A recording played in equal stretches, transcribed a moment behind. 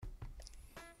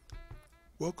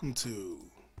Welcome to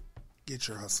Get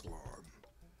Your Hustle On.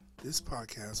 This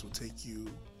podcast will take you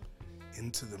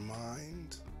into the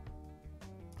mind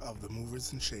of the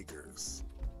movers and shakers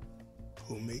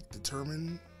who make,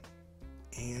 determine,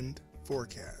 and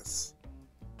forecast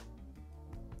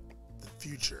the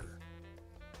future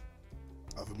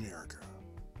of America.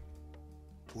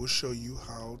 We'll show you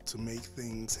how to make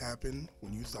things happen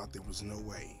when you thought there was no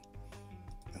way.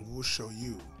 And we'll show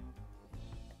you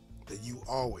that you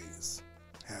always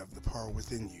have the power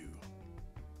within you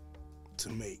to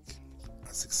make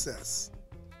a success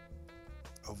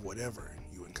of whatever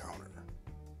you encounter.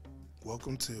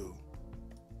 Welcome to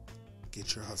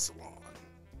Get Your Hustle On,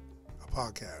 a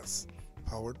podcast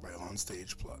powered by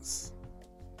OnStage Plus.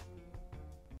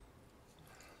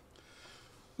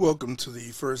 Welcome to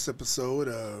the first episode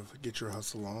of Get Your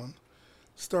Hustle On,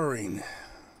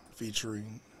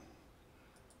 featuring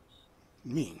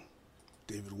me,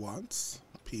 David Watts,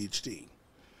 PhD.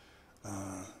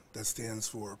 That stands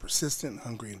for Persistent,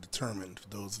 Hungry, and Determined. For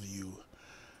those of you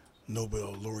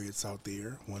Nobel laureates out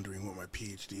there wondering what my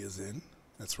PhD is in,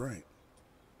 that's right.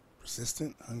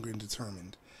 Persistent, Hungry, and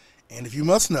Determined. And if you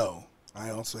must know,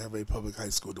 I also have a public high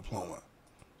school diploma.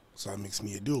 So that makes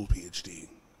me a dual PhD, in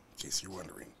case you're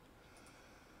wondering.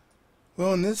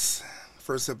 Well, in this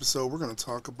first episode, we're going to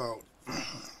talk about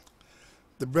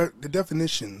the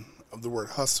definition of the word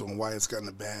hustle and why it's gotten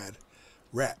a bad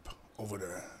rap over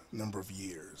the number of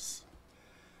years.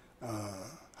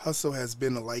 Hustle has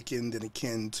been likened and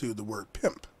akin to the word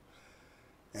pimp,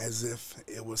 as if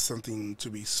it was something to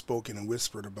be spoken and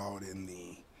whispered about in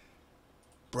the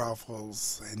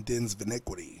brothels and dens of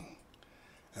iniquity,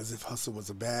 as if hustle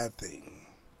was a bad thing.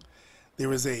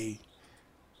 There is a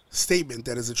statement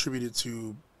that is attributed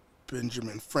to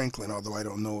Benjamin Franklin, although I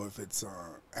don't know if it's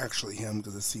actually him,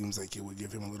 because it seems like it would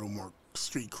give him a little more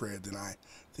street cred than I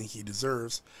think he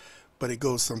deserves. But it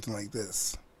goes something like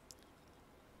this.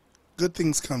 Good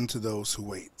things come to those who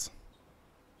wait,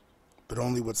 but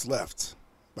only what's left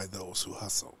by those who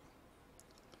hustle.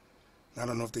 I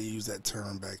don't know if they used that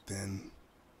term back then,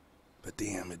 but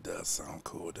damn, it does sound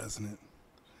cool, doesn't it?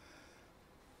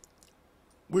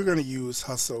 We're going to use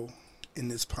hustle in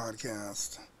this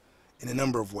podcast in a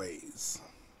number of ways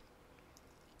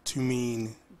to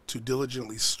mean to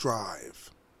diligently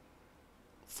strive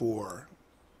for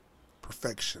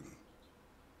perfection,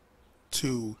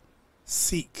 to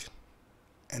seek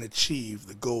and achieve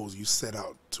the goals you set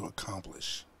out to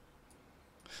accomplish,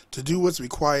 to do what's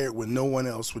required when no one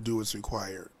else would do what's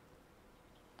required,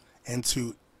 and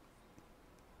to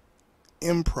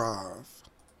improv,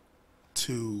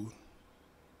 to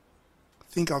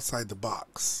think outside the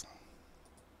box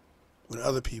when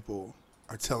other people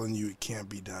are telling you it can't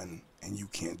be done and you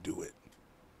can't do it.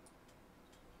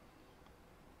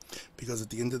 Because at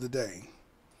the end of the day,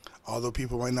 although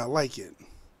people might not like it,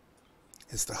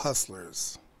 it's the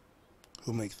hustlers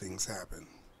who make things happen.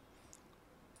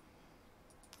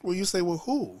 Well, you say, well,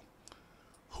 who?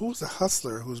 Who's the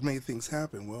hustler who's made things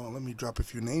happen? Well, let me drop a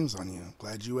few names on you.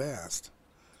 Glad you asked.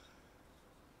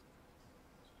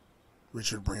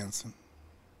 Richard Branson.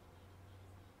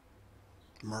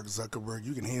 Mark Zuckerberg,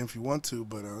 you can hate him if you want to,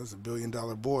 but he's $1 billion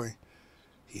boy.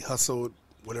 He hustled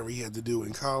whatever he had to do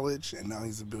in college, and now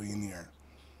he's a billionaire.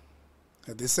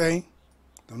 Like they say,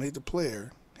 don't hate the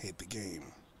player, hate the game.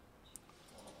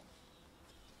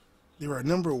 There are a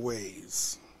number of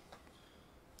ways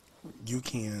you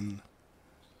can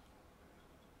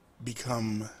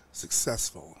become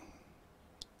successful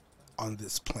on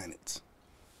this planet,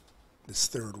 this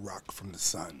third rock from the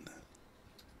sun,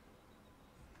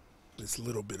 this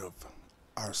little bit of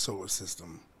our solar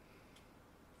system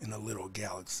in a little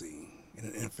galaxy in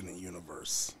an infinite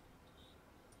universe.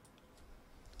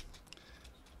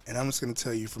 And I'm just going to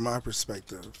tell you from my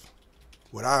perspective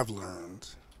what I've learned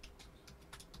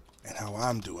and how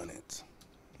I'm doing it.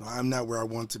 Now, I'm not where I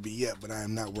want to be yet, but I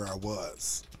am not where I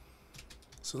was.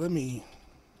 So let me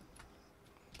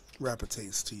rap a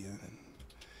taste to you and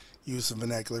use some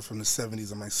vernacular from the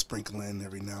 70s I might sprinkle in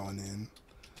every now and then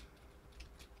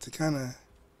to kind of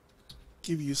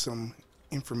give you some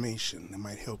information that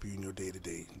might help you in your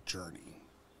day-to-day journey.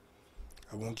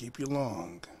 I won't keep you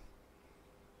long,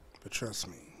 but trust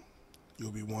me,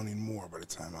 you'll be wanting more by the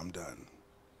time I'm done.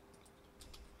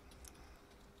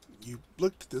 You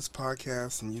looked at this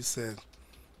podcast and you said,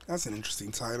 that's an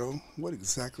interesting title. What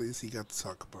exactly has he got to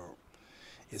talk about?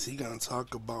 Is he going to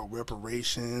talk about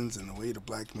reparations and the way the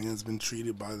black man's been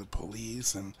treated by the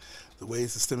police and the way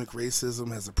systemic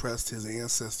racism has oppressed his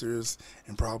ancestors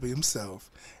and probably himself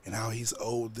and how he's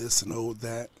owed this and owed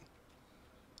that?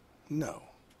 No.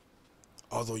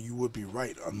 Although you would be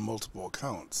right on multiple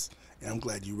accounts And I'm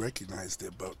glad you recognized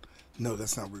it, but no,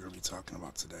 that's not what we're going to be talking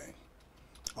about today.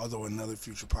 Although in another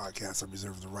future podcast, I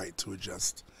reserve the right to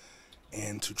adjust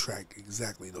and to track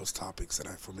exactly those topics that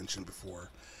I've mentioned before.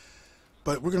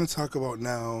 But we're going to talk about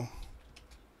now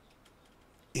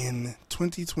in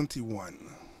 2021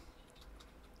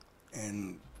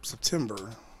 and September,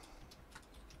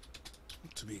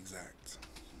 to be exact.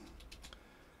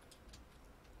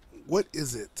 What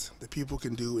is it that people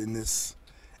can do in this,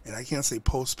 and I can't say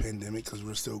post-pandemic because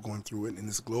we're still going through it, in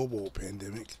this global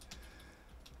pandemic,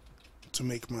 to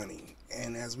make money?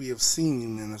 And as we have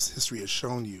seen, and as history has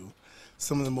shown you,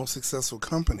 some of the most successful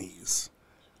companies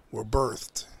were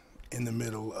birthed in the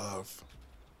middle of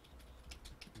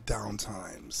down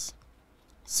times.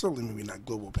 Certainly maybe not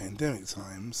global pandemic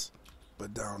times,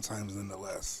 but down times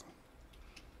nonetheless.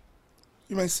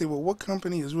 You might say, well, what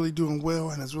company is really doing well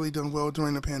and has really done well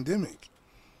during the pandemic?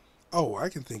 Oh, I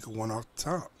can think of one off the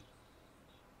top.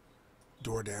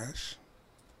 DoorDash.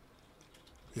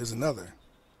 Here's another.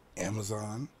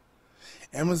 Amazon.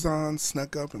 Amazon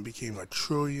snuck up and became a $1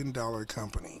 trillion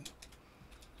company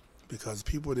because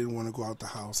people didn't want to go out the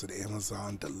house and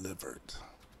Amazon delivered.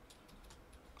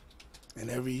 And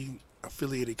every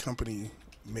affiliated company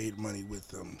made money with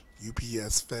them.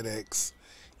 UPS, FedEx,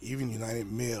 even United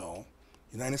Mail,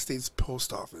 United States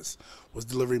Post Office was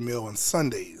delivering mail on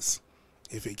Sundays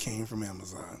if it came from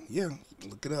Amazon. Yeah,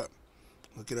 look it up.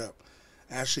 Look it up.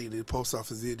 Actually, the post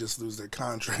office did just lose their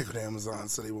contract with Amazon,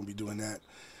 so they won't be doing that.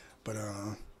 But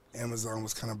Amazon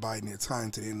was kind of biding their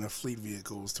time to get enough fleet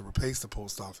vehicles to replace the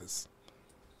post office.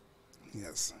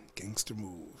 Yes, gangster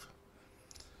move.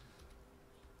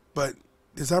 But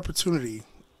there's opportunity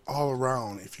all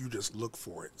around if you just look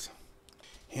for it.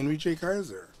 Henry J.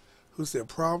 Kaiser, who said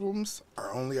problems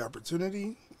are only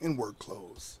opportunity in work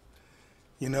clothes.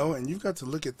 You know, and you've got to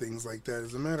look at things like that.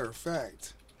 As a matter of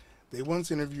fact, they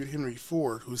once interviewed Henry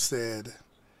Ford, who said,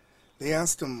 they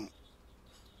asked him,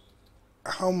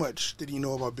 how much did he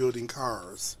know about building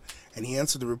cars? And he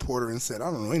answered the reporter and said, I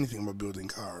don't know anything about building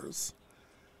cars.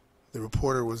 The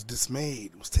reporter was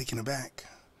dismayed, was taken aback,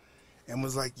 and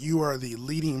was like, you are the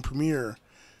leading premier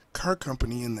car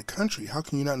company in the country. How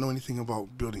can you not know anything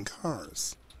about building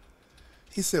cars?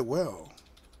 He said, well,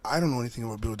 I don't know anything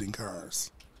about building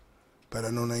cars, but I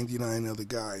know 99 other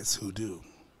guys who do,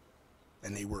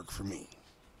 and they work for me.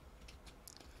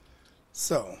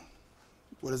 So,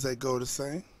 what does that go to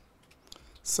say?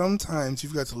 Sometimes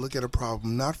you've got to look at a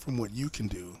problem not from what you can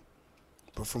do,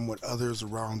 but from what others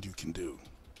around you can do.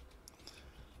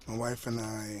 My wife and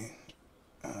I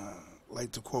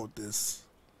like to quote this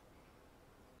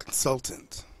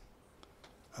consultant.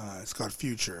 It's called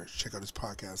Future. Check out his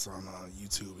podcast on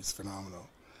YouTube. It's phenomenal.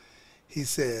 He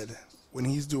said when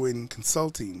he's doing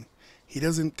consulting, he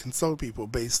doesn't consult people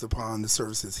based upon the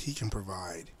services he can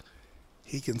provide.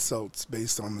 He consults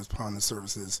based upon the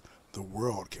services the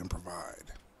world can provide.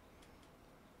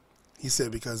 He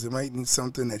said because it might need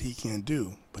something that he can't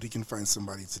do, but he can find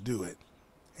somebody to do it,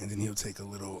 and then he'll take a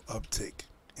little uptick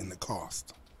in the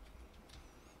cost.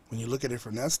 When you look at it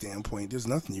from that standpoint, there's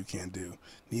nothing you can't do.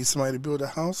 Need somebody to build a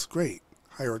house? Great.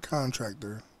 Hire a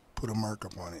contractor, put a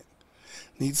markup on it.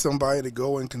 Need somebody to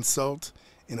go and consult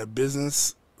in a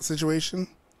business situation,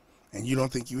 and you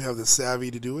don't think you have the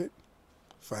savvy to do it?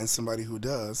 Find somebody who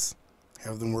does,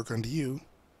 have them work under you,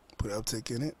 put an uptick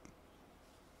in it,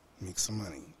 make some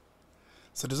money.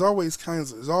 So there's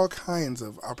all kinds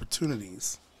of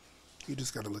opportunities. You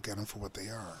just got to look at them for what they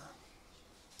are.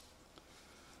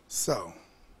 So,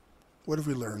 what have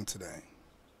we learned today?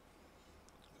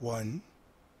 1,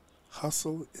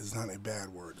 hustle is not a bad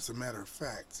word. As a matter of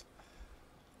fact,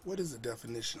 what is the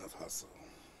definition of hustle?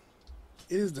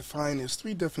 It is defined, there's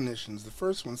 3 definitions. The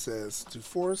first one says to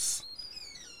force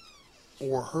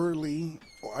or hurriedly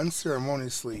or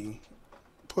unceremoniously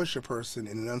push a person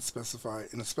in a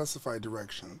specified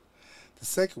direction. The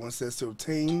second one says to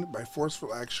obtain by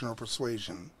forceful action or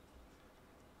persuasion.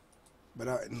 But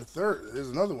in the third, there's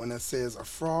another one that says a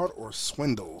fraud or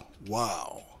swindle.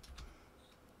 Wow.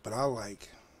 But I like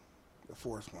the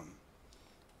fourth one.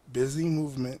 Busy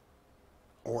movement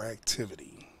or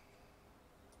activity.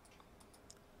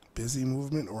 Busy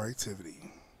movement or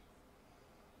activity.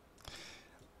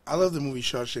 I love the movie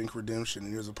Shawshank Redemption,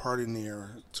 and there's a part in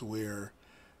there to where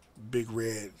Big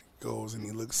Red goes and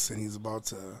he looks and he's about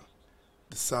to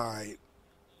decide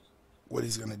what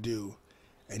he's going to do.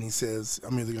 And he says,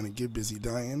 I'm either going to get busy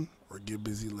dying or get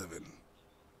busy living.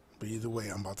 But either way,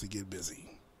 I'm about to get busy.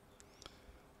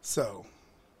 So,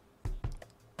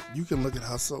 you can look at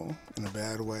hustle in a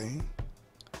bad way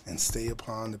and stay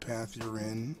upon the path you're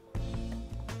in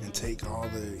and and take all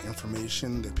the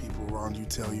information that people around you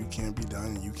tell you can't be done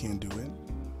and you can't do it.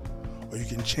 Or you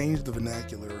can change the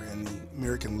vernacular and the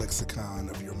American lexicon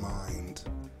of your mind,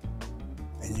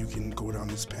 and you can go down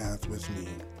this path with me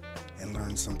and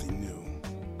learn something new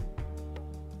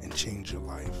and change your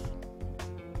life.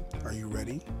 Are you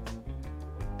ready?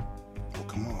 Well,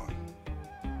 come on.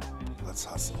 Let's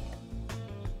hustle.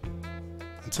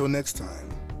 Until next time,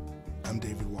 I'm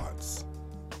David Watts.